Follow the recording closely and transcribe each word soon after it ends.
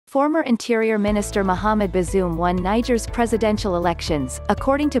Former Interior Minister Mohamed Bazoum won Niger's presidential elections,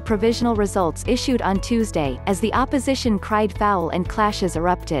 according to provisional results issued on Tuesday, as the opposition cried foul and clashes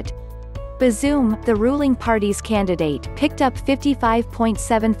erupted. Bazoum, the ruling party's candidate, picked up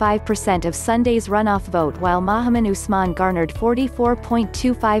 55.75% of Sunday's runoff vote while Mohamed Ousmane garnered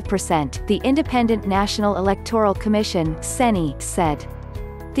 44.25%, the Independent National Electoral Commission (CENI) said.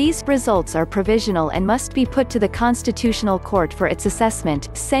 These results are provisional and must be put to the Constitutional Court for its assessment,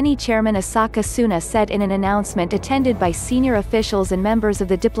 CENI Chairman Asaka Suna said in an announcement attended by senior officials and members of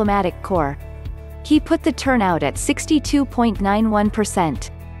the diplomatic corps. He put the turnout at 62.91%.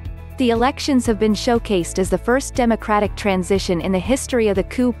 The elections have been showcased as the first democratic transition in the history of the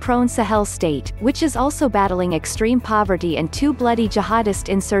coup-prone Sahel state, which is also battling extreme poverty and two bloody jihadist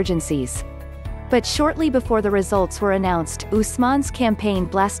insurgencies. But shortly before the results were announced, Ousmane's campaign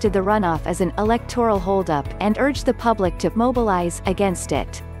blasted the runoff as an electoral holdup and urged the public to mobilize against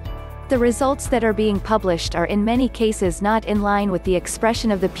it. The results that are being published are in many cases not in line with the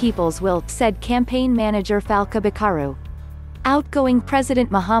expression of the people's will, said campaign manager Falka Bakaru. Outgoing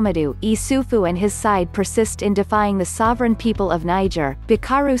President Mahamadou Issoufou and his side persist in defying the sovereign people of Niger,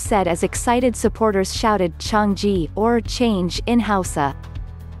 Bakaru said as excited supporters shouted "Changji" or "Change" in Hausa.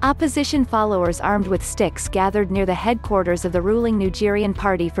 Opposition followers armed with sticks gathered near the headquarters of the ruling Nigerian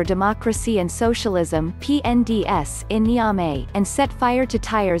Party for Democracy and Socialism (PNDS) in Niamey, and set fire to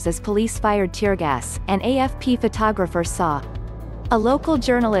tires as police fired tear gas, an AFP photographer saw. A local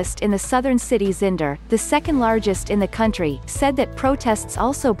journalist in the southern city Zinder, the second largest in the country, said that protests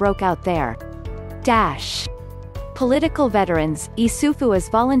also broke out there. Political veterans, Issoufou is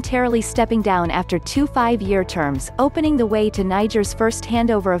voluntarily stepping down after 2 5-year terms, opening the way to Niger's first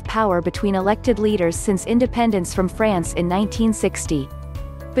handover of power between elected leaders since independence from France in 1960.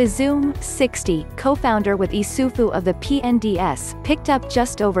 Bazoum, 60, co-founder with Issoufou of the PNDS, picked up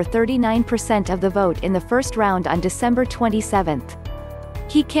just over 39% of the vote in the first round on December 27.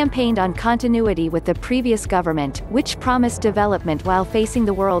 He campaigned on continuity with the previous government, which promised development while facing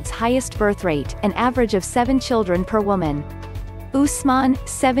the world's highest birth rate, an average of 7 children per woman. Ousmane,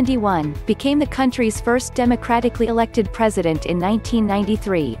 71, became the country's first democratically elected president in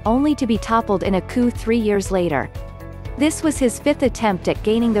 1993, only to be toppled in a coup 3 years later. This was his 5th attempt at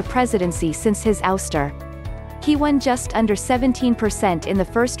gaining the presidency since his ouster. He won just under 17% in the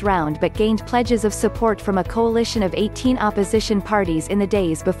first round but gained pledges of support from a coalition of 18 opposition parties in the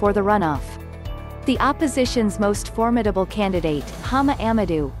days before the runoff. The opposition's most formidable candidate, Hama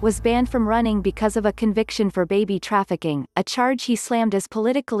Amadou, was banned from running because of a conviction for baby trafficking, a charge he slammed as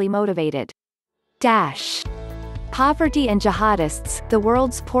politically motivated. Poverty and jihadists, the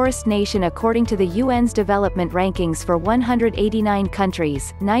world's poorest nation according to the UN's development rankings for 189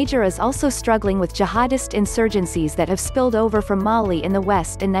 countries, Niger is also struggling with jihadist insurgencies that have spilled over from Mali in the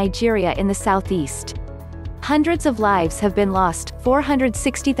west and Nigeria in the southeast. Hundreds of lives have been lost,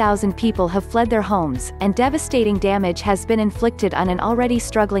 460,000 people have fled their homes, and devastating damage has been inflicted on an already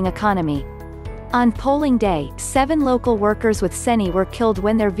struggling economy. On polling day, 7 local workers with CENI were killed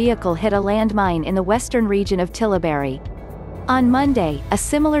when their vehicle hit a landmine in the western region of Tillaberi. On Monday, a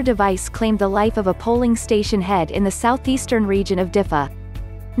similar device claimed the life of a polling station head in the southeastern region of Diffa.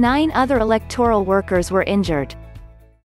 9 other electoral workers were injured.